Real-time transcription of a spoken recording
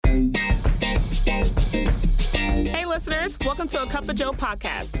listeners. Welcome to A Cup of Joe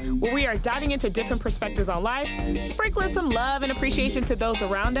podcast, where we are diving into different perspectives on life, sprinkling some love and appreciation to those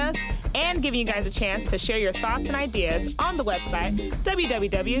around us, and giving you guys a chance to share your thoughts and ideas on the website,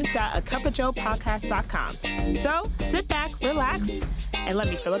 www.acupofjoepodcast.com. So sit back, relax, and let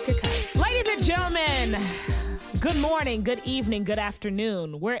me fill up your cup. Ladies and gentlemen, good morning, good evening, good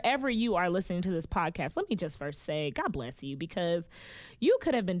afternoon, wherever you are listening to this podcast. Let me just first say, God bless you, because you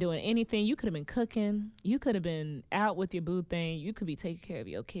could have been doing anything. You could have been cooking. You could have been out with your boo thing. You could be taking care of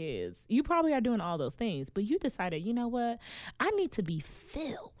your kids. You probably are doing all those things, but you decided, you know what? I need to be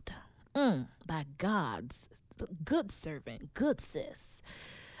filled by God's good servant, good sis.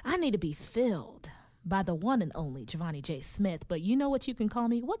 I need to be filled by the one and only Giovanni J. Smith. But you know what you can call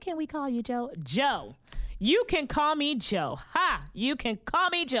me? What can we call you, Joe? Joe. You can call me Joe. Ha! You can call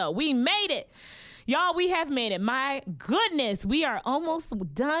me Joe. We made it. Y'all, we have made it. My goodness, we are almost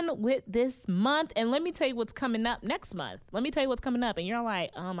done with this month. And let me tell you what's coming up next month. Let me tell you what's coming up. And you're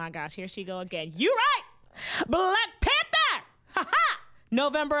like, oh my gosh, here she go again. You right. Black Panther. Ha-ha.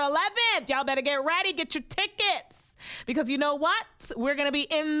 November 11th. Y'all better get ready. Get your tickets. Because you know what? We're going to be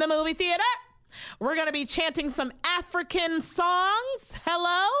in the movie theater. We're going to be chanting some African songs.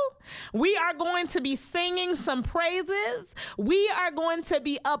 Hello. We are going to be singing some praises. We are going to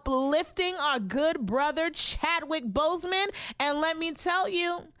be uplifting our good brother, Chadwick Boseman. And let me tell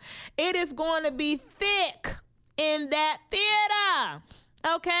you, it is going to be thick in that theater.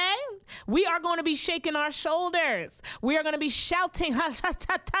 Okay? We are going to be shaking our shoulders. We are going to be shouting ha, ta,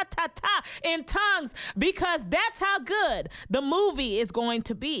 ta, ta, ta, ta, in tongues, because that's how good the movie is going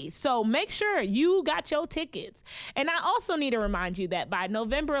to be. So make sure you got your tickets. And I also need to remind you that by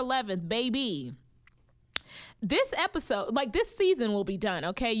November 11th, baby, this episode, like this season will be done,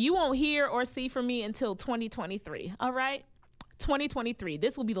 okay? You won't hear or see from me until 2023, all right? 2023.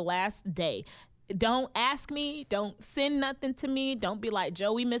 This will be the last day. Don't ask me. Don't send nothing to me. Don't be like,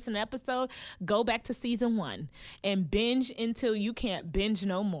 Joe, we missed an episode. Go back to season 1 and binge until you can't binge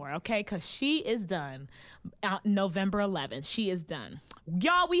no more, okay? Because she is done. November 11th. She is done.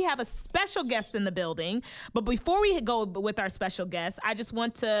 Y'all, we have a special guest in the building. But before we go with our special guest, I just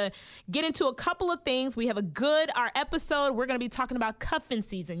want to get into a couple of things. We have our episode. We're going to be talking about Cuffin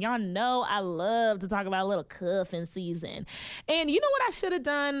season. Y'all know I love to talk about a little Cuffin season. And you know what I should have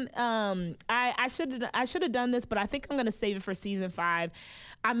done? I should have done this, but I think I'm going to save it for season 5.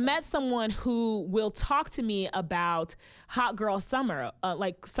 I met someone who will talk to me about Hot Girl Summer,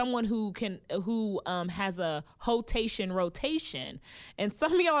 like someone who has a rotation. And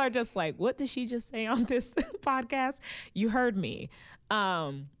some of y'all are just like, what did she just say on this podcast? You heard me.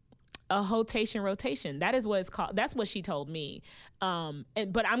 A rotation. That is what it's called. That's what she told me.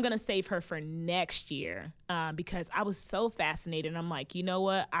 But I'm going to save her for next year because I was so fascinated. I'm like, you know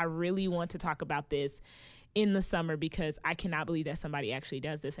what? I really want to talk about this in the summer because I cannot believe that somebody actually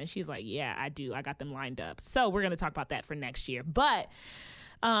does this. And she's like, yeah, I do. I got them lined up. So we're going to talk about that for next year. But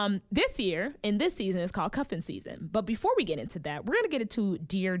this year, in this season, is called Cuffin season. But before we get into that, we're going to get into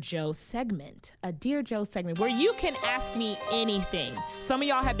Dear Joe segment. A Dear Joe segment where you can ask me anything. Some of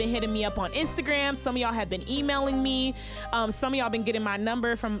y'all have been hitting me up on Instagram. Some of y'all have been emailing me. Some of y'all been getting my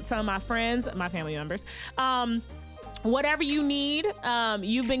number from some of my friends, my family members. Whatever you need,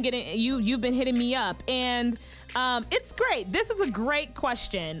 you've been hitting me up, and it's great. This is a great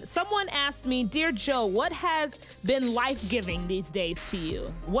question. Someone asked me, Dear Joe, what has been life-giving these days to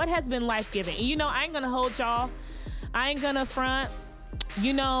you? What has been life-giving? And you know, I ain't gonna hold y'all. I ain't gonna front.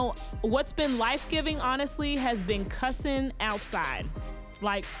 You know, what's been life-giving, honestly, has been cussing outside,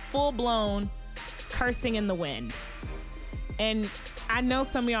 like full-blown cursing in the wind. And I know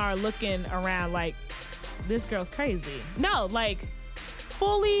some of y'all are looking around like, this girl's crazy. No, like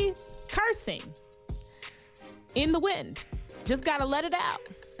fully cursing in the wind. Just gotta let it out.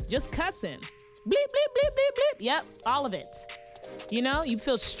 Just cussing. Bleep, bleep, bleep, bleep, bleep. Yep, all of it. You know, you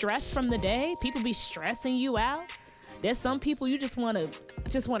feel stress from the day. People be stressing you out. There's some people you just wanna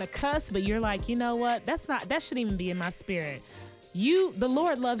cuss, but you're like, you know what? That shouldn't even be in my spirit. The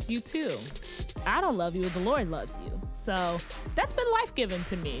Lord loves you too. I don't love you, the Lord loves you. So that's been life-giving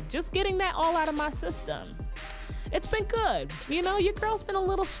to me, just getting that all out of my system. It's been good. You know, your girl's been a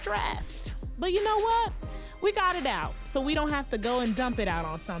little stressed, but you know what? We got it out, so we don't have to go and dump it out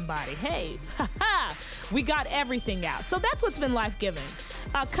on somebody. Hey, we got everything out. So that's what's been life-giving.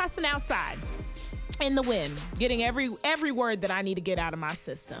 Cussing outside in the wind, getting every word that I need to get out of my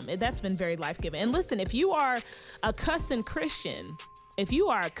system. That's been very life-giving. And listen, if you are a cussing Christian, if you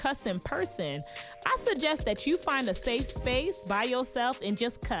are a cussing person, I suggest that you find a safe space by yourself and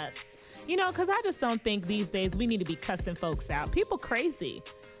just cuss. You know, because I just don't think these days we need to be cussing folks out. People crazy,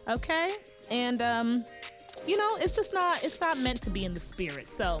 okay? And it's just not, it's not meant to be in the spirit.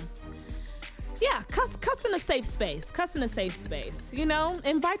 So yeah, cuss in a safe space. Cuss in a safe space.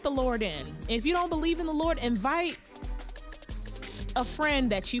 Invite the Lord in. If you don't believe in the Lord, invite a friend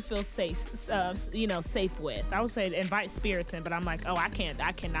that you feel safe, safe with. I would say invite spirits in, but I'm like, oh, I cannot.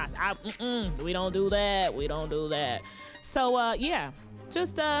 We don't do that. So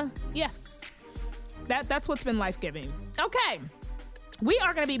that's what's been life-giving. Okay, we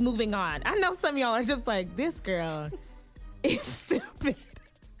are gonna be moving on. I know some of y'all are just like, this girl is stupid.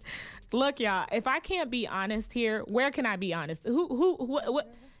 Look, y'all, if I can't be honest here, where can I be honest?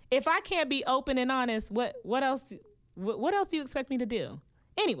 What if I can't be open and honest, what else do you expect me to do?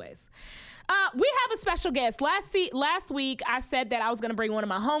 Anyways, we have a special guest. Last week, I said that I was going to bring one of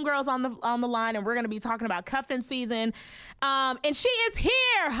my homegirls on the line, and we're going to be talking about Cuffin season. And she is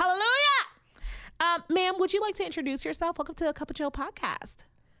here. Hallelujah. Ma'am, would you like to introduce yourself? Welcome to the Cup of Joe podcast.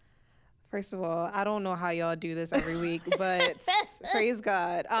 First of all, I don't know how y'all do this every week, but praise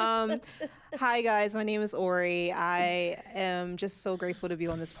God. Hi, guys. My name is Ori. I am just so grateful to be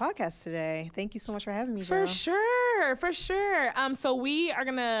on this podcast today. Thank you so much for having me, For sure. So we are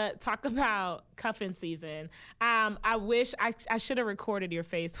going to talk about Cuffin season. I wish I should have recorded your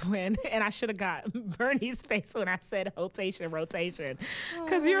face and I should have got Bernie's face when I said rotation.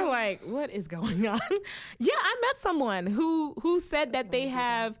 Because you're like, what is going on? Yeah, I met someone who said that they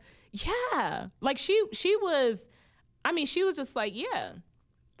have... Yeah, like she was just like, yeah.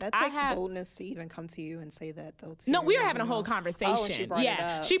 That takes boldness to even come to you and say that, though. No, we were having a whole conversation. Oh, she brought it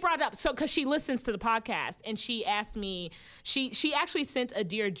up. She brought it up. So, because she listens to the podcast, and she asked me, she actually sent a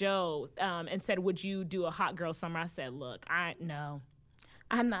Dear Joe and said, would you do a hot girl summer? I said, look, I'm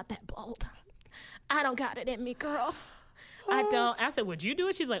not that bold. I don't got it in me, girl. I don't. I said, would you do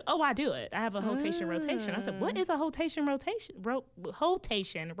it? She's like, oh, I do it. I have a rotation. I said, what is a rotation?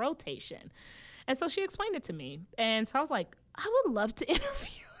 Rotation. And so she explained it to me. And so I was like, I would love to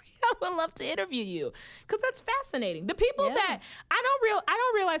interview you because that's fascinating. The people that I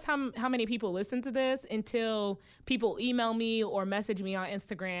don't realize how many people listen to this until people email me or message me on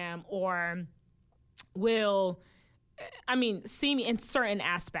Instagram or will see me in certain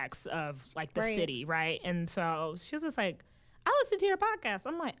aspects of like the city, right? And so she was just like, I listened to your podcast.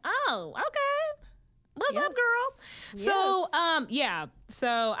 I'm like, oh, okay. What's up, girl? Yes.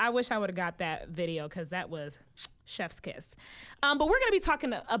 So I wish I would have got that video because that was chef's kiss. But we're going to be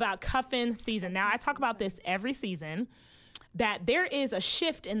talking about Cuffin season. Now, I talk about this every season, that there is a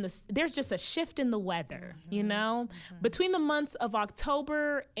shift there's just a shift in the weather, between the months of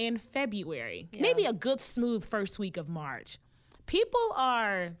October and February, maybe a good smooth first week of March. People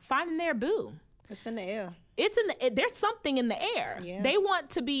are finding their boo. It's in the air. There's something in the air. Yes. They want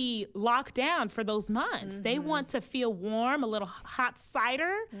to be locked down for those months. Mm-hmm. They want to feel warm, a little hot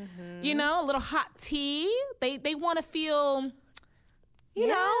cider, a little hot tea. They want to feel,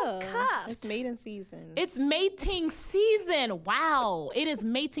 cuffed. It's mating season. It's mating season. Wow. It is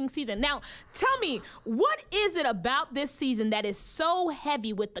mating season. Now, tell me, what is it about this season that is so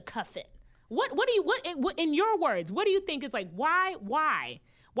heavy with the cuffin? What in your words, what do you think is like, why?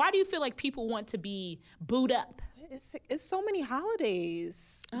 Why do you feel like people want to be booed up? It's so many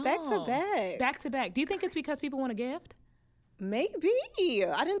holidays, back to back. Back to back. Do you think it's because people want a gift? Maybe.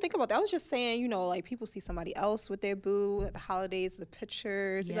 I didn't think about that. I was just saying, like people see somebody else with their boo at the holidays, the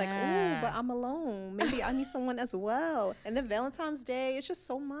pictures. Yeah. You're like, oh, but I'm alone. Maybe I need someone as well. And then Valentine's Day, it's just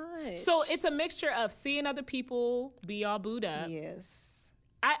so much. So it's a mixture of seeing other people be all booed up. Yes.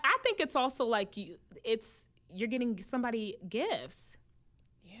 I think it's also like you're getting somebody gifts.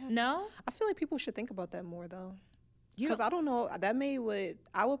 Yeah. No? I feel like people should think about that more, though. Because I don't know,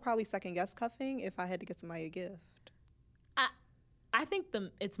 I would probably second guess cuffing if I had to get somebody a gift. I think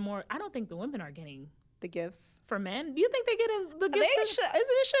it's more, I don't think the women are getting the gifts. For men? Do you think they're getting the gifts?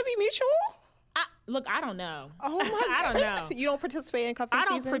 It should be mutual? Look, I don't know. Oh my God. I don't know. You don't participate in cuffing season?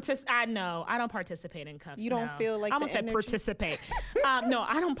 I don't participate in cuffing. You don't feel like I almost said participate. No,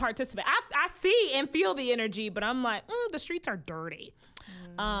 I don't participate. I see and feel the energy, but I'm like, the streets are dirty.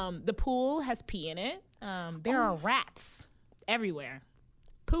 The pool has pee in it. There are rats everywhere.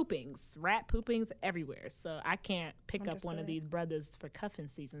 Rat poopings everywhere. So I can't pick up one of these brothers for cuffing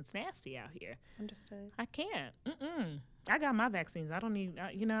season. It's nasty out here. Understood. I can't. I got my vaccines. I don't need,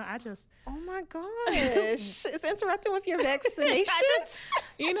 I just. Oh my gosh. It's interrupting with your vaccinations.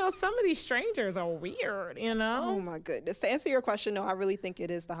 Some of these strangers are weird, Oh my goodness. To answer your question, no, I really think it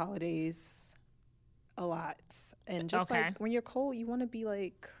is the holidays a lot. And just like when you're cold, you want to be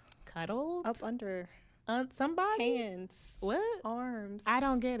like. Cuddled? Up under. Somebody? Hands. What? Arms. I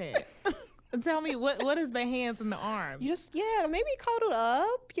don't get it. Tell me, what is the hands and the arms? You just, maybe cuddled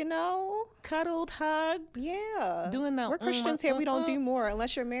up, Cuddled, hug. Yeah. Doing the... We're Christians here. We don't do more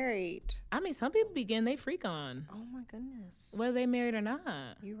unless you're married. I mean, some people begin, they freak on. Oh, my goodness. Whether they married or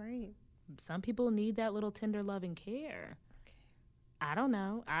not. You're right. Some people need that little tender loving care. I don't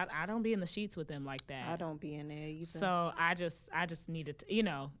know. I don't be in the sheets with them like that. I don't be in there either. So I just needed to,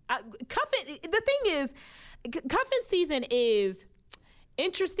 Cuffin, the thing is, Cuffin season is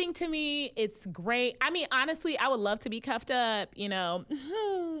interesting to me. It's great. I mean, honestly, I would love to be cuffed up,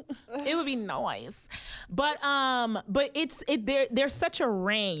 it would be nice. But there's such a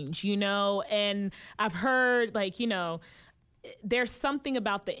range, and I've heard there's something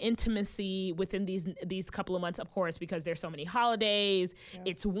about the intimacy within these couple of months, of course, because there's so many holidays. Yeah.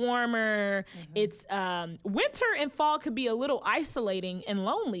 It's warmer. Mm-hmm. It's winter and fall could be a little isolating and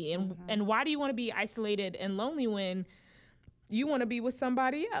lonely. And why do you want to be isolated and lonely when you want to be with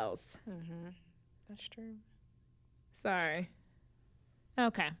somebody else? Mm-hmm. That's true. Sorry.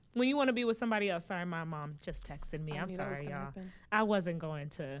 Okay. When you want to be with somebody else. Sorry, my mom just texted me. I'm sorry, y'all. Happen. I wasn't going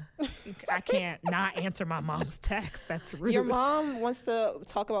to. I can't not answer my mom's text. That's rude. Your mom wants to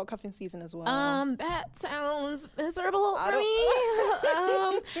talk about cuffing season as well. That sounds miserable for me.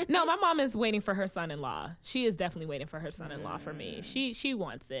 No, my mom is waiting for her son-in-law. She is definitely waiting for her son-in-law for me. She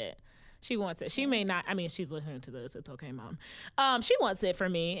wants it. She wants it. She may not. I mean, if she's listening to this, it's okay, Mom. She wants it for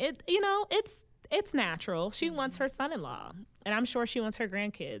me. It's natural. She wants her son-in-law, and I'm sure she wants her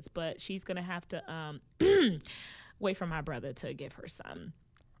grandkids, but she's going to have to wait for my brother to give her son.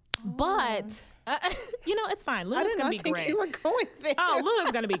 Oh. But, it's fine. Luna's going to be great. I did not think you were going there. Oh,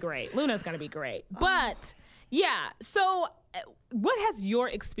 Luna's going to be great. Luna's going to be great. But, yeah, so what has your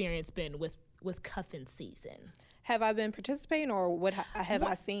experience been with cuffing season? Have I been participating, or what have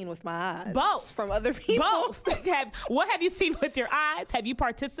I seen with my eyes? Both. From other people? Both. What have you seen with your eyes? Have you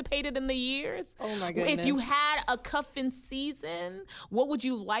participated in the years? Oh, my goodness. If you had a cuffing season, what would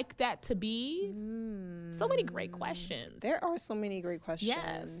you like that to be? So many great questions. There are so many great questions.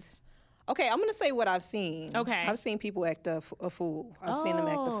 Yes. Okay, I'm going to say what I've seen. Okay. I've seen people act a fool. I've seen them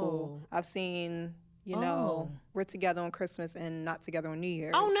act a fool. I've seen... we're together on Christmas and not together on New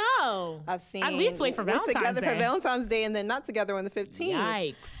Year's. Oh, no. I've seen... At least wait for Valentine's Day. We're together for Valentine's Day and then not together on the 15th.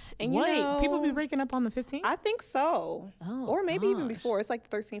 Yikes. And people be breaking up on the 15th? I think so. Oh, or maybe even before. It's like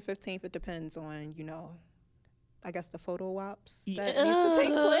the 13th, 15th. It depends on, I guess the photo ops that needs to take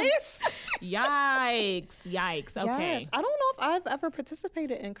place. Yikes. Okay. Yes. I don't know if I've ever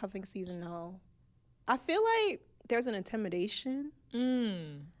participated in cuffing season, though. I feel like there's an intimidation.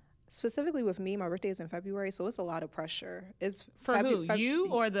 Specifically with me, my birthday is in February, so it's a lot of pressure. It's for who? You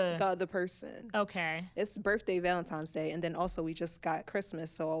or the person? Okay. It's birthday, Valentine's Day, and then also we just got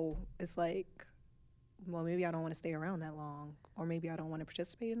Christmas, so it's like, well, maybe I don't want to stay around that long, or maybe I don't want to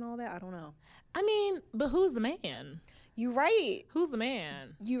participate in all that. I don't know. I mean, but who's the man? You right. Who's the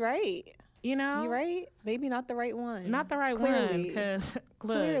man? You right. You right. Maybe not the right one. Not the right one, because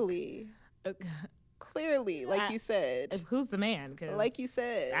Clearly, like you said. Who's the man? Like you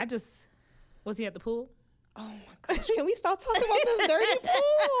said. Was he at the pool? Oh my gosh, can we stop talking about this dirty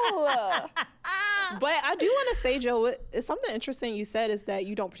pool? But I do want to say, Joe, it's something interesting you said is that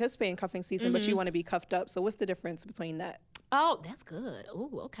you don't participate in cuffing season, but you want to be cuffed up. So what's the difference between that? Oh, that's good.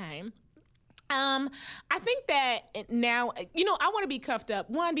 Oh, okay. I think that now, I want to be cuffed up.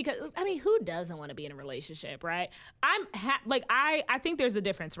 One, because, who doesn't want to be in a relationship, right? I think there's a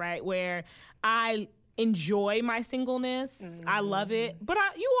difference, right? Where I enjoy my singleness. I love it. But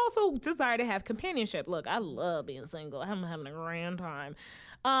you also desire to have companionship. Look, I love being single. I'm having a grand time.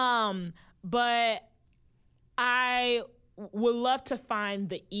 But I would love to find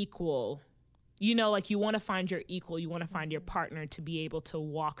the equal. You want to find your equal. You want to find your partner to be able to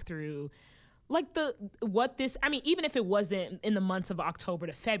walk through even if it wasn't in the months of October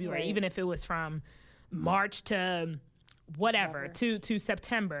to February, right. Even if it was from March to whatever to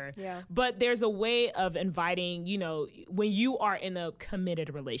September. Yeah. But there's a way of inviting, when you are in a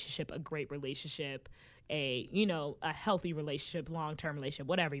committed relationship, a great relationship, a healthy relationship, long-term relationship,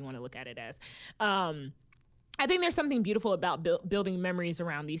 whatever you want to look at it as. I think there's something beautiful about building memories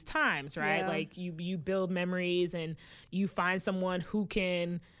around these times, right? Yeah. Like you build memories and you find someone who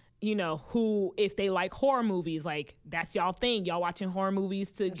can, who, if they like horror movies, like that's y'all thing. Y'all watching horror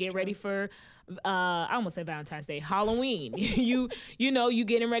movies to get ready for, I almost said Valentine's Day, Halloween. you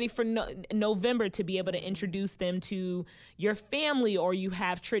getting ready for November to be able to introduce them to your family, or you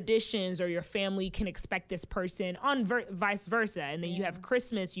have traditions, or your family can expect this person on vice versa. And then you have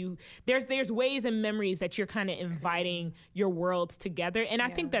Christmas. There's ways and memories that you're kind of inviting your worlds together. And I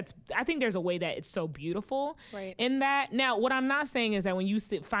think there's a way that it's so beautiful right. in that. Now, what I'm not saying is that when you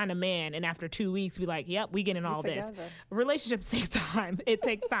find find a man and after 2 weeks be like, yep, we getting all this. Together. Relationships takes time. It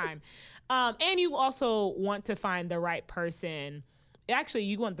takes time. And you also want to find the right person. Actually,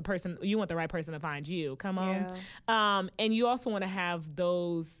 you want the right person to find you. Come on. Yeah. And you also want to have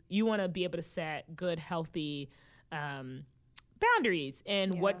you want to be able to set good, healthy boundaries.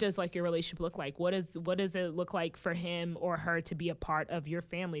 And what does like your relationship look like? What does it look like for him or her to be a part of your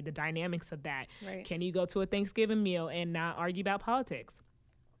family? The dynamics of that. Right. Can you go to a Thanksgiving meal and not argue about politics?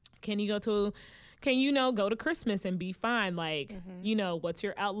 Can you go to Christmas and be fine? Like, what's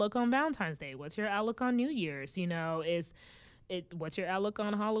your outlook on Valentine's Day? What's your outlook on New Year's? What's your outlook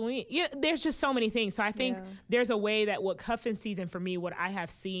on Halloween? Yeah, there's just so many things. So I think there's a way that what Cuffin season for me, what I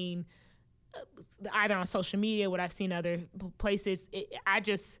have seen either on social media, what I've seen other places, it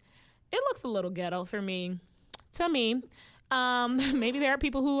looks a little ghetto for me. To me, maybe there are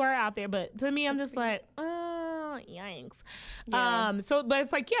people who are out there, but to me, I'm just like, oh, yikes. Yeah. But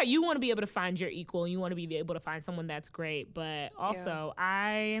it's like, yeah, you want to be able to find your equal, and you want to be able to find someone that's great, but also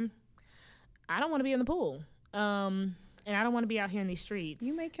I don't want to be in the pool. And I don't want to be out here in these streets.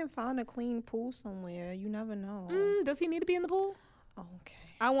 You may can find a clean pool somewhere. You never know. Does he need to be in the pool? Okay.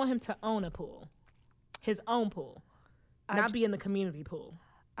 I want him to own a pool. His own pool. Not be in the community pool.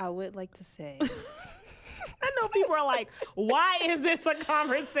 I would like to say. I know people are like, why is this a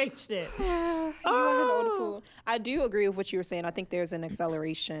conversation? You want him to own a pool. I do agree with what you were saying. I think there's an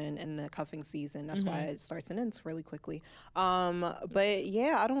acceleration in the cuffing season. That's why it starts and ends really quickly. But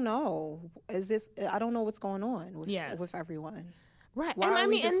yeah, I don't know. I don't know what's going on with everyone. Right. Why are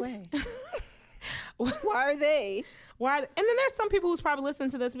we this way? Why are they? And then there's some people who's probably listening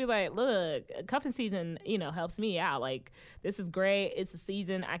to this and be like, look, cuffing season, helps me out. Like, this is great. It's a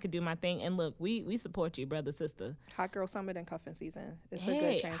season. I could do my thing. And look, we support you, brother, sister. Hot girl summer then cuffing season. It's a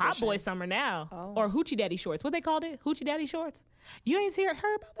good transition. Hot boy summer now. Oh. Or hoochie daddy shorts. What they called it? Hoochie daddy shorts? You ain't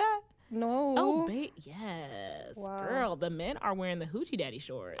heard about that? No. Oh, yes. Wow. Girl, the men are wearing the hoochie daddy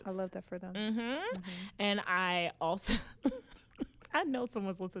shorts. I love that for them. And I also, I know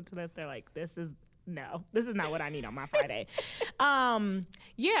someone's listening to this. They're like, this is not what I need on my Friday.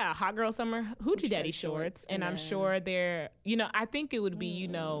 Hot girl summer hoochie daddy shorts. And I'm sure they're, I think it would be,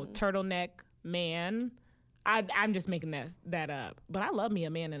 turtleneck man. I'm just making that up. But I love me a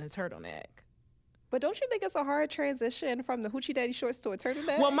man in a turtleneck. But don't you think it's a hard transition from the hoochie daddy shorts to a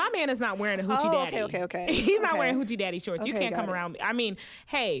turtleneck? Well, my man is not wearing a hoochie daddy. Okay. He's not wearing hoochie daddy shorts. You can't come around me. I mean,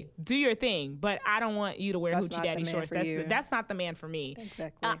 hey, do your thing, but I don't want you to wear hoochie daddy shorts. That's not the man for me.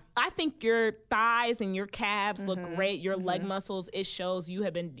 Exactly. I think your thighs and your calves look great. Your leg muscles, it shows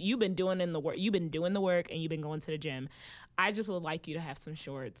you've been doing the work. You've been doing the work and you've been going to the gym. I just would like you to have some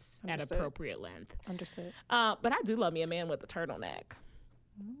shorts at appropriate length. Understood. But I do love me a man with a turtleneck.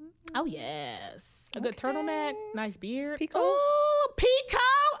 Oh, yes. A good turtleneck, nice beard. Pico. Oh, Pico.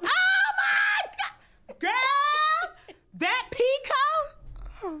 Oh, my God. Girl, that Pico.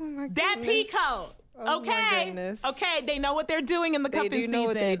 Oh, my goodness. That Pico. Oh, okay. my goodness. Okay, they know what they're doing in the cuffing season. They do know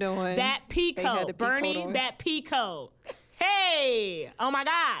what they're doing. That Pico. Bernie, that Pico. Hey. Oh, my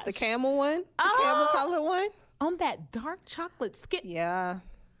gosh. The camel one? The camel color one? On that dark chocolate skin. Yeah.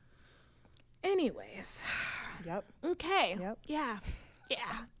 Anyways. Yep. Okay. Yep.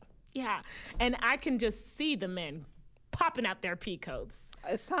 Yeah. And I can just see the men popping out their pea coats.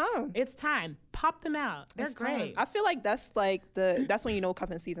 It's time. Pop them out. They're great. I feel like that's when you know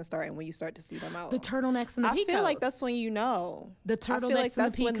cuffing season starting, when you start to see them out. The turtlenecks and the pea coats. I feel like that's when you know. The turtlenecks and the pea coats. I feel like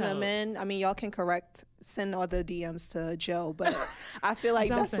that's when the men, I mean, y'all can send all the DMs to Joe, but I feel like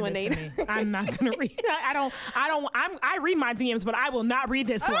that's when they. I'm not gonna read. I read my DMs, but I will not read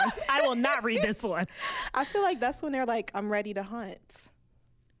this one. I will not read this one. I feel like that's when they're like, I'm ready to hunt.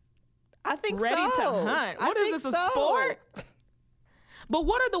 I think ready to hunt. What is this, a sport? But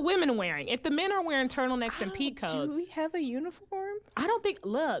what are the women wearing? If the men are wearing turtlenecks and pea coats, do we have a uniform? I don't think.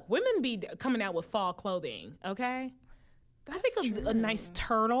 Look, women be coming out with fall clothing. Okay, I think a nice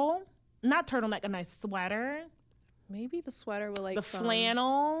not turtleneck, a nice sweater. Maybe the sweater with like the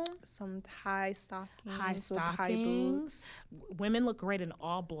flannel, some high stockings, with high boots. Women look great in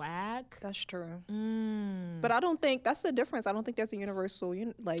all black. That's true. But I don't think that's the difference. I don't think there's a universal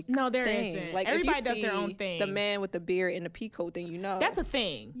no, there isn't. Like everybody does their own thing. The man with the beard and the peacoat, then you know that's a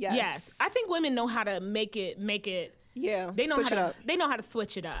thing. Yes. I think women know how to make it. Yeah, they know how to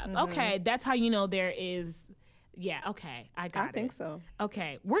switch it up. Okay, that's how you know there is. Yeah, okay, I think so.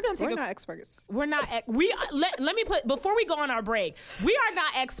 Okay, we're not experts. We're not. Let me put before we go on our break. We are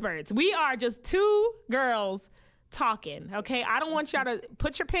not experts. We are just two girls talking. Okay, I don't want y'all to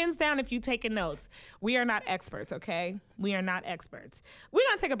put your pens down if you taking notes. We are not experts. Okay, we are not experts. We're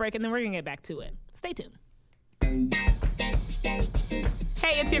gonna take a break and then we're gonna get back to it. Stay tuned.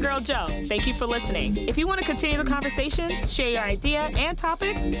 Hey, it's your girl, Jo. Thank you for listening. If you want to continue the conversations, share your idea and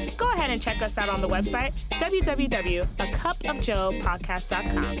topics, go ahead and check us out on the website,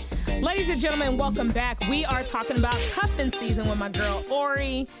 www.acupofjopodcast.com. Ladies and gentlemen, welcome back. We are talking about Cuffin season with my girl,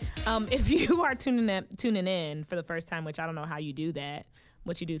 Ori. If you are tuning in for the first time, which I don't know how you do that,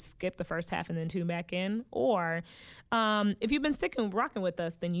 what you do, skip the first half and then tune back in, or if you've been rocking with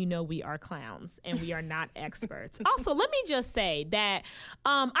us, then you know we are clowns and we are not experts. Also, let me just say that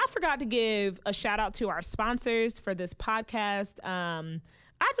I forgot to give a shout out to our sponsors for this podcast. I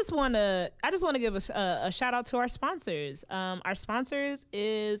just want to give a shout out to our sponsors. Our sponsors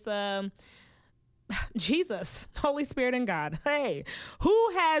is Jesus, Holy Spirit, and God. Hey, who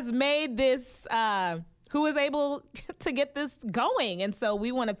has made this? Who is able to get this going? And so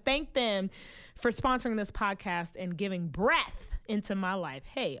we want to thank them for sponsoring this podcast and giving breath into my life.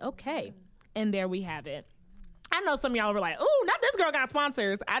 Hey, okay. And there we have it. I know some of y'all were like, "Oh, not this girl got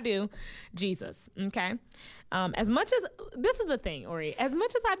sponsors." I do. Jesus. Okay. As much as, this is the thing, Ori, as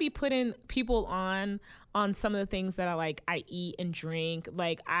much as I be putting people on some of the things that I eat and drink,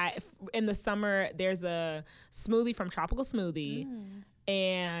 in the summer, there's a smoothie from Tropical Smoothie.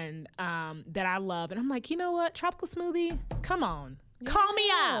 And that I love, and I'm like, you know what, Tropical Smoothie, come on, call me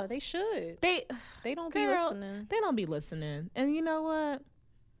out. They should. They don't be listening. They don't be listening, and you know what?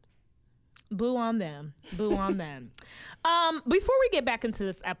 Boo on them. Boo on them. Before we get back into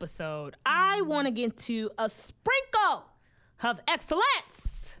this episode, I want to get to a sprinkle of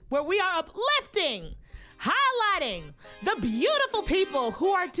excellence, where we are uplifting, highlighting the beautiful people who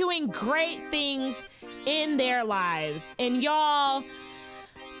are doing great things in their lives, and y'all.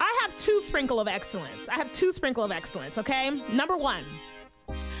 I have two sprinkle of excellence, okay? Number one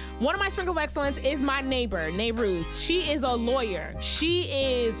of my sprinkle of excellence is my neighbor, Nehru's. She is a lawyer. She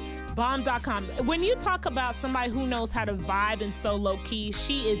is bomb.com. When you talk about somebody who knows how to vibe and so low-key,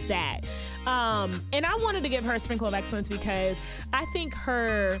 she is that. And I wanted to give her a sprinkle of excellence because I think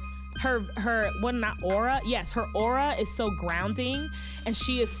her aura is so grounding, and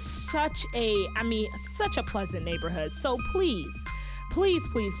she is such a pleasant neighborhood. So please put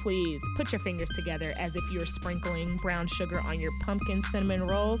your fingers together as if you're sprinkling brown sugar on your pumpkin cinnamon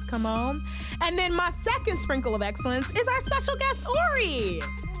rolls. Come on. And then my second sprinkle of excellence is our special guest, Ori.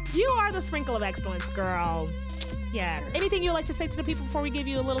 You are the sprinkle of excellence, girl. Yes. Anything you'd like to say to the people before we give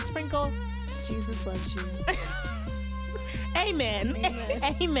you a little sprinkle? Jesus loves you. Amen.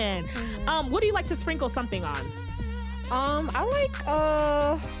 Amen. What do you like to sprinkle something on? I like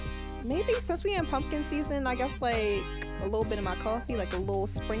maybe since we in pumpkin season, I guess like a little bit in my coffee, like a little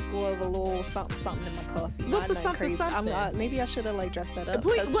sprinkle of a little something in my coffee. What's the something? Maybe I should have dressed that up.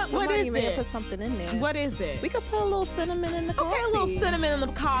 Please, what is it? Put something in there. What is it? We could put a little cinnamon in the coffee. Okay, a little cinnamon in the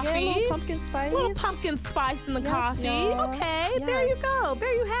coffee. Yeah, a little pumpkin spice. A little pumpkin spice in the coffee. Y'all. Okay, yes. There you go.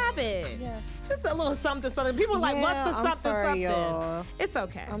 There you have it. Yes. Just a little something. People are like, what's the something? I'm sorry, y'all. It's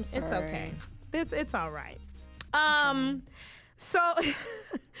okay. I'm sorry. It's okay. It's all right. So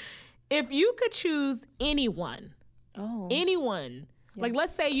if you could choose anyone, yes.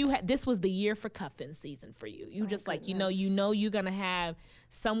 Let's say this was the year for Cuffin season for you. You just you're gonna have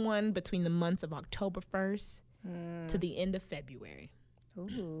someone between the months of October 1st to the end of February.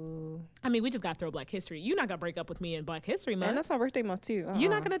 Ooh. I mean, we just got to throw Black History. You're not going to break up with me in Black History Month. And that's our birthday month, too.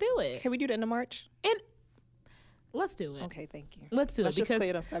 You're not going to do it. Can we do that in March? And let's do it. Okay, thank you. Let's do it. Let's just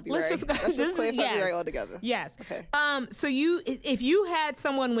clear it in February. Let's just clear February altogether. Yes. Okay. So if you had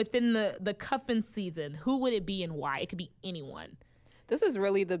someone within the Cuffin season, who would it be and why? It could be anyone. This is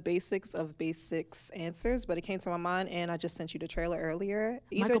really the basics of basics answers, but it came to my mind, and I just sent you the trailer earlier.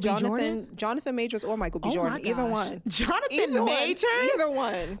 Either Jonathan Majors or Michael B. Jordan. Either one. Jonathan Majors? Either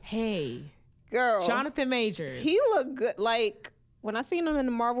one. Hey. Girl. Jonathan Majors. He looked good. When I seen him in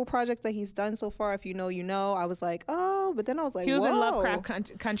the Marvel projects that he's done so far, if you know, you know, I was like, oh, but then I was like, he was whoa. in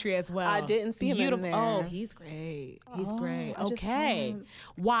Lovecraft Country as well. I didn't see him in there. Oh, he's great. He's great. Okay.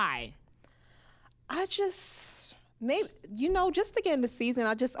 Why? Maybe, just to get in the season,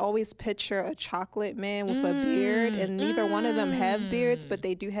 I just always picture a chocolate man with a beard, and neither one of them have beards, but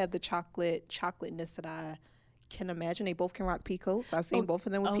they do have the chocolateness that I can imagine. They both can rock pea coats. I've seen both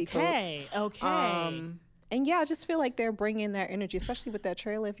of them with pea coats. Okay. And yeah, I just feel like they're bringing that energy, especially with that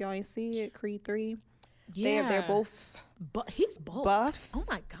trailer. If y'all ain't see it, Creed 3. Yeah. They're both he's both buff. Oh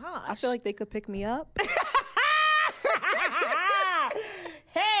my gosh. I feel like they could pick me up.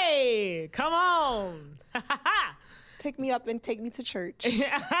 Hey, come on. Pick me up and take me to church.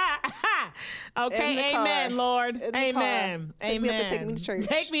 Okay, amen, Lord. Amen. Pick me up and take me to church.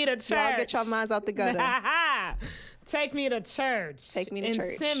 Take me to church. Y'all get your minds out the gutter. Take me to church. Take me to and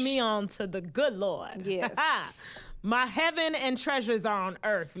church. Send me on to the good Lord. Yes. My heaven and treasures are on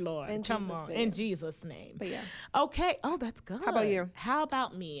earth, Lord. In Come Jesus' on. name. In Jesus' name. But yeah. Okay. Oh, that's good. How about you? How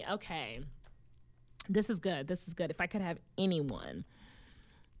about me? Okay. This is good. This is good. If I could have anyone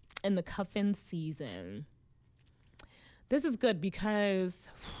in the Cuffin season, this is good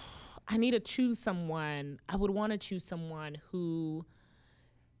because I need to choose someone. I would want to choose someone who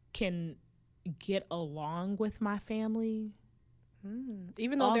can get along with my family.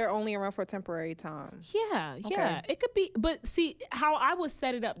 Even though they're only around for a temporary time. Yeah. Okay. It could be, but see how I would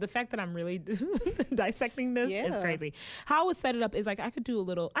set it up. The fact that I'm really dissecting this is crazy. How I would set it up is like I could do a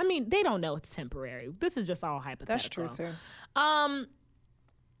little. I mean, they don't know it's temporary. This is just all hypothetical. That's true too.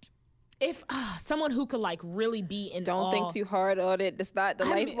 If someone who could like really be in Don't think too hard on it. It's not the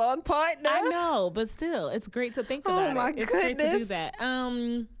lifelong partner. I know, but still, it's great to think about. Oh my It's goodness. great to do that.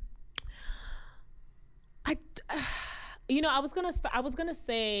 I was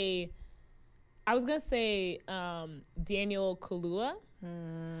gonna say Daniel Kaluuya.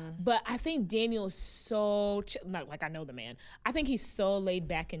 But I think Daniel's so not like I know the man. I think he's so laid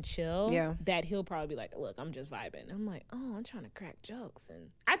back and chill that he'll probably be like, "Look, I'm just vibing." I'm like, "Oh, I'm trying to crack jokes," and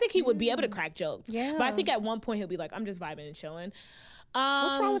I think he would be able to crack jokes. Yeah. But I think at one point he'll be like, "I'm just vibing and chilling."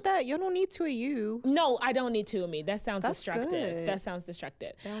 What's wrong with that? You don't need two of you. No, I don't need two of me. That sounds destructive. Good. That sounds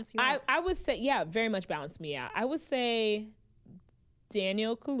destructive. Balance you out. I would say, very much balance me out. I would say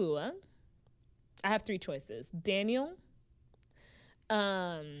Daniel Kaluuya. I have three choices. Daniel.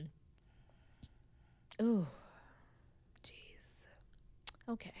 Ooh, jeez.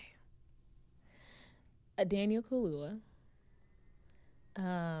 Okay. Daniel Kaluuya.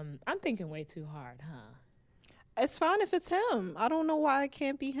 I'm thinking way too hard, huh? It's fine if it's him. I don't know why it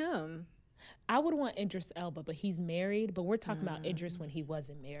can't be him. I would want Idris Elba, but he's married. But we're talking about Idris when he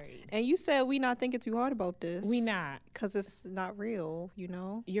wasn't married. And you said we not thinking too hard about this. We not. Because it's not real, you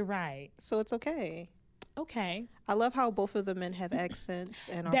know? You're right. So it's okay. Okay. I love how both of the men have accents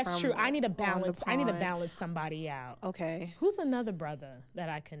and are That's from true. I need to on the balance. I need to pond. balance somebody out. Okay. Who's another brother that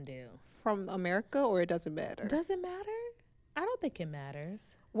I can do? From America, or it doesn't matter? Does it matter? I don't think it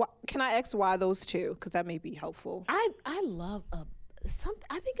matters. Can I ask why those two? Because that may be helpful. I love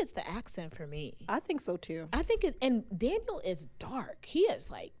I think it's the accent for me. I think so too. I think and Daniel is dark. He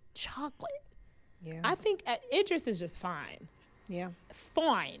is like chocolate. Yeah. I think Idris is just fine. Yeah.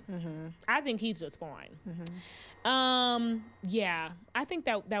 Fine. Mm-hmm. I think he's just fine. Mm-hmm. Yeah. I think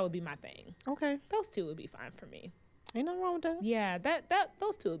that would be my thing. Okay. Those two would be fine for me. Ain't nothing wrong with that. Yeah.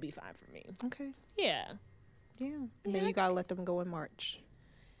 Those two would be fine for me. Okay. Yeah. Yeah. And then you gotta let them go in March.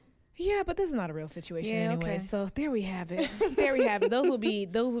 Yeah, but this is not a real situation Yeah, anyway. okay. So there we have it. There we have it. Those will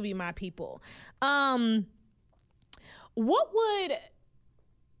be my people. What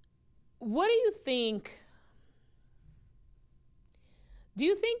do you think? Do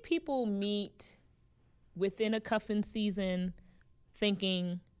you think people meet within a cuffing season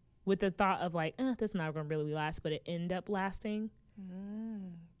thinking with the thought of like, this is not going to really last, but it end up lasting?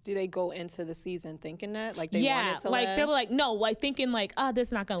 Do they go into the season thinking that? Like they want it to like last? they were like, no, like thinking like, this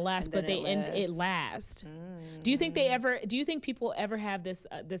is not going to last, And but then it lasts. Do you think people ever have this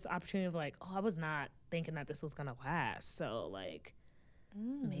opportunity of like, I was not thinking that this was going to last. So like,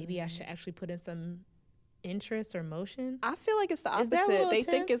 maybe I should actually put in some interest or motion. I feel like it's the Is that a opposite. little They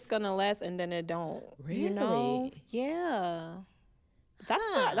think tense? it's gonna last and then it don't. Really? You know? Yeah.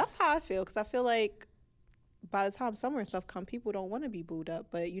 That's how I feel, because I feel like by the time summer and stuff come, people don't want to be booed up.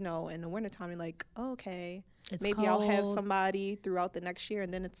 But in the wintertime, you're like, okay, It's maybe I'll have cold. somebody throughout the next year,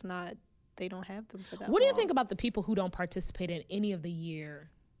 and then it's not. They don't have them for that. What do you long. think about the people who don't participate in any of the year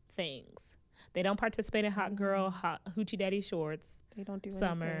things? They don't participate in Hot Girl, Hot Hoochie Daddy Shorts. They don't do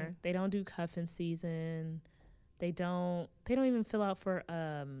summer. anything. They don't do cuffing season. They don't even fill out for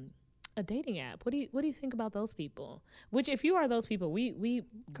a dating app. What do you think about those people? Which, if you are those people, we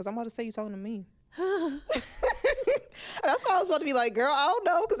Because I'm about to say you talking to me. That's why I was about to be like, girl, I don't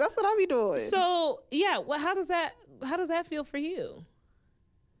know, because that's what I be doing. So yeah. Well, how does that feel for you?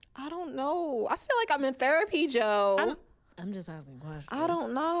 I don't know. I feel like I'm in therapy, Joe. I'm just asking questions. I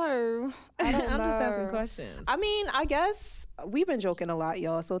don't know. I'm just asking questions. I mean, I guess we've been joking a lot,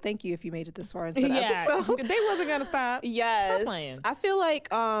 y'all. So thank you if you made it this far into the Yeah, episode. they wasn't gonna stop. Yes. Stop playing. I feel like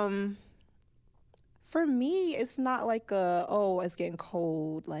for me, it's not like it's getting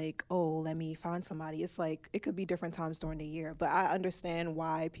cold, like, let me find somebody. It's like it could be different times during the year. But I understand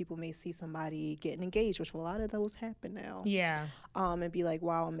why people may see somebody getting engaged, which a lot of those happen now. Yeah. And be like,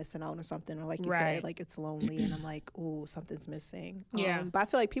 wow, I'm missing out on something. Or like you said, like it's lonely and I'm like, ooh, something's missing. Yeah. But I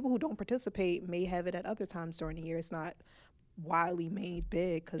feel like people who don't participate may have it at other times during the year. It's not widely made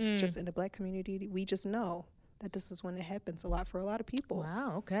big because just in the Black community, we just know that this is when it happens a lot for a lot of people.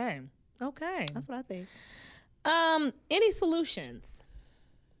 Wow. Okay. That's what I think. Any solutions?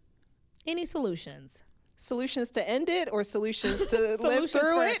 Solutions to end it or solutions to live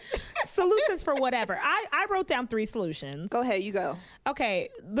through it? Solutions for whatever. I wrote down 3 solutions. Go ahead, you go. Okay,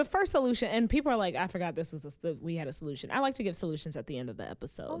 the first solution, and people are like, I forgot this was we had a solution. I like to give solutions at the end of the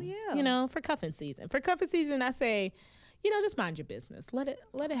episode. Oh yeah. You know, for cuffing season. For cuffing season, I say, you know, just mind your business. Let it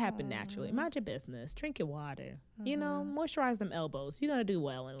happen naturally. Mind your business. Drink your water. You know, moisturize them elbows. You're gonna do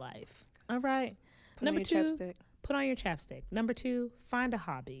well in life. All right. Number 2, put on your chapstick. Number 2, find a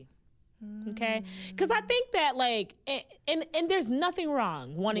hobby. Okay, because I think that like, and there's nothing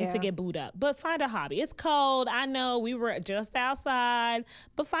wrong wanting to get booed up, but find a hobby. It's cold. I know we were just outside,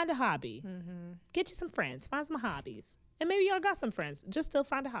 but find a hobby. Get you some friends. Find some hobbies, and maybe y'all got some friends. Just still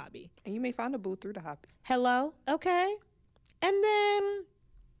find a hobby, and you may find a boo through the hobby. Hello, okay, and then,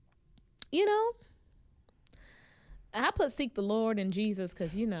 you know, I put seek the Lord and Jesus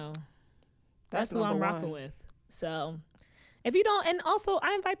because you know that's who I'm rocking with. So. If you don't, and also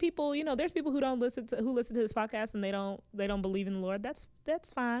I invite people, you know, there's people who listen to this podcast and they don't believe in the Lord. That's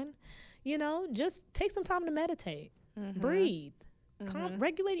fine. You know, just take some time to meditate, breathe,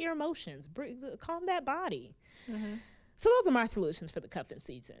 regulate your emotions, calm that body. So those are my solutions for the cuffing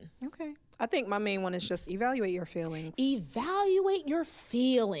season. Okay. I think my main one is just evaluate your feelings. Evaluate your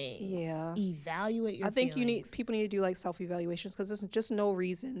feelings. Yeah. Evaluate your feelings. I think people need to do like self-evaluations because there's just no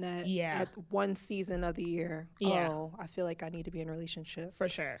reason that at one season of the year, I feel like I need to be in a relationship. For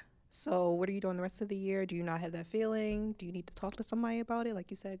sure. So what are you doing the rest of the year? Do you not have that feeling? Do you need to talk to somebody about it? Like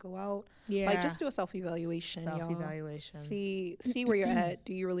you said, go out. Yeah. Like just do a self-evaluation, y'all. See where you're at.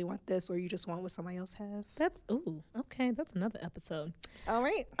 Do you really want this or you just want what somebody else have? Okay. That's another episode. All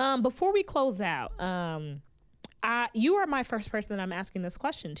right. Before we close out, you are my first person that I'm asking this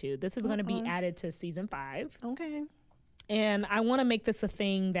question to. This is going to be added to season 5. Okay. And I want to make this a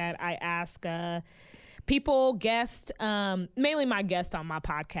thing that I ask people, guests, mainly my guest on my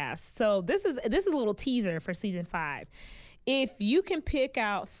podcast. So this is a little teaser for season 5. If you can pick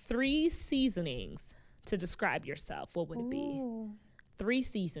out 3 seasonings to describe yourself, what would it be? 3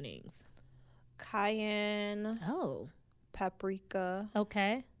 seasonings. Cayenne. Oh. Paprika.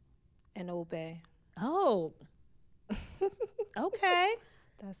 Okay. And Old Bay. Oh. Okay.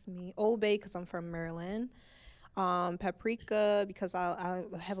 That's me. Old Bay because I'm from Maryland. Paprika because I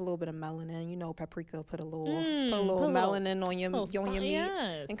have a little bit of melanin. You know, paprika put a little melanin on your meat.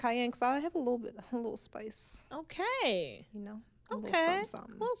 Yes. And cayenne because I have a little spice. Okay. You know. A little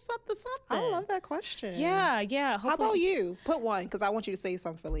something. I love that question. Yeah. Hopefully. How about you? Put one because I want you to say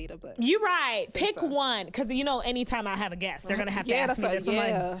something for later. But you're right. Pick one because you know anytime I have a guest, they're gonna have to ask me this.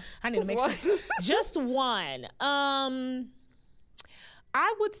 I need to make sure. Just one. I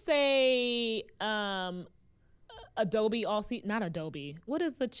would say Adobe not Adobe. What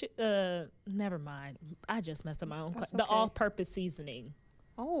is the never mind. I just messed up my own. The all-purpose seasoning.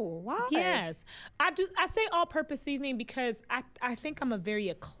 Oh, wow. Yes. I say all-purpose seasoning because I think I'm a very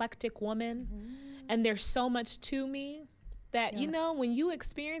eclectic woman and there's so much to me that, you know, when you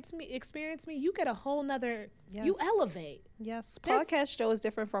experience me, you get a whole nother, you elevate. Yes. Podcast Joe is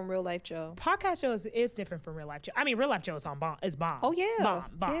different from real life Joe. Podcast Joe is different from real life Joe. I mean, real life Joe is bomb. Oh, yeah.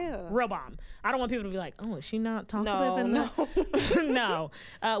 Bomb. Yeah. Real bomb. I don't want people to be like, oh, is she not talking? No.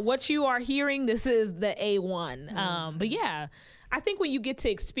 What you are hearing, this is the A1. But yeah. I think when you get to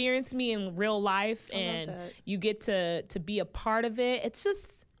experience me in real life and you get to be a part of it, it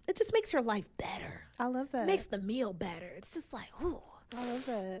just makes your life better. I love that. It makes the meal better. It's just like, ooh. I love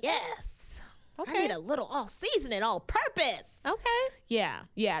that. Yes. Okay. I need a little all seasoning, all purpose. Okay. Yeah.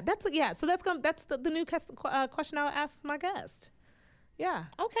 So that's the new question I'll ask my guest. Yeah.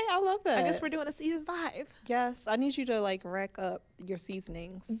 Okay, I love that. I guess we're doing a season 5. Yes, I need you to like rack up your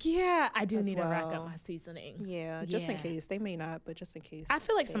seasonings. Yeah, I do need to rack up my seasoning. Yeah, just in case. They may not, but just in case. I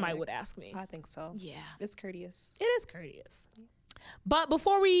feel like somebody would ask me. I think so. Yeah. It's courteous. It is courteous. But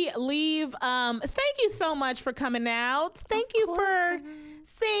before we leave, thank you so much for coming out. Thank you for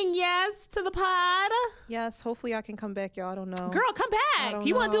saying yes to the pod. Yes, hopefully I can come back, y'all. I don't know. Girl, come back.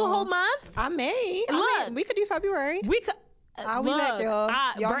 You want to do a whole month? I may. Look, we could do February. We could. I'll be back, y'all.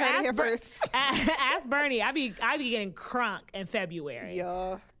 Y'all heard it here first. Ask Bernie. I be getting crunk in February.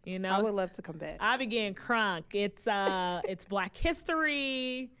 Yeah. You know, I would love to come back. I be getting crunk. It's Black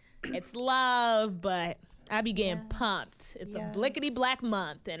History. It's love, but I be getting pumped. It's a blickety black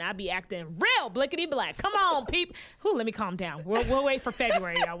month, and I be acting real blickety black. Come on, people. Let me calm down. We'll wait for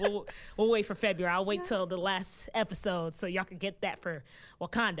February, y'all. We'll wait for February. I'll wait till the last episode so y'all can get that for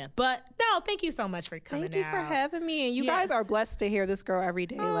Wakanda. But no, thank you so much for coming Thank you for out. having me. And you guys are blessed to hear this girl every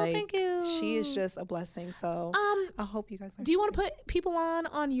day. Oh, thank you. She is just a blessing. So I hope you guys are. Do you want to put people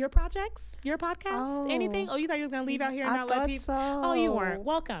on your projects, your podcasts, anything? Oh, you thought you was going to leave out here and not let people? So. Oh, you weren't.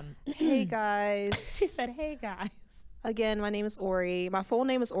 Welcome. Hey, guys. She said, hey, guys. Again, my name is Ori. My full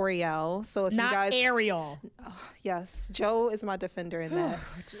name is Oriel. So if not you guys, Ariel. Yes, Joe is my defender in that.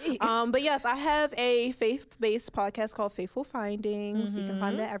 Oh, but yes, I have a faith-based podcast called Faithful Findings. You can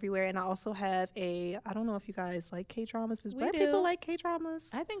find that everywhere. And I also have I don't know if you guys like K-dramas. Does black people like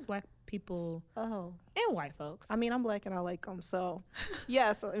K-dramas? I think black people and white folks. I mean, I'm black and I like them. So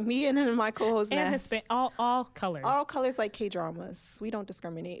yes, me and my co-host and Hispanic, all colors. All colors like K-dramas. We don't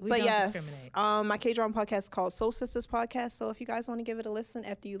discriminate. Discriminate. My K-drama podcast is called Soul Sisters Podcast. So if you guys want to give it a listen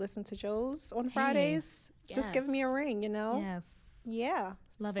after you listen to Joe's on Fridays, just give me a ring, Yes. Yeah.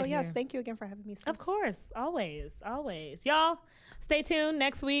 Love it. So yes, here. thank you again for having me, sis. Of course. Always. Y'all, stay tuned.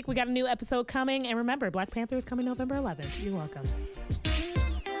 Next week, we got a new episode coming. And remember, Black Panther is coming November 11th. You're welcome.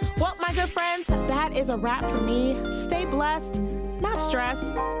 Well, my good friends, that is a wrap for me. Stay blessed, not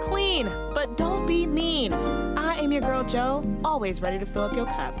stressed, clean, but don't be mean. I am your girl, Joe, always ready to fill up your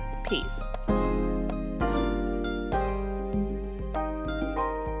cup. Peace.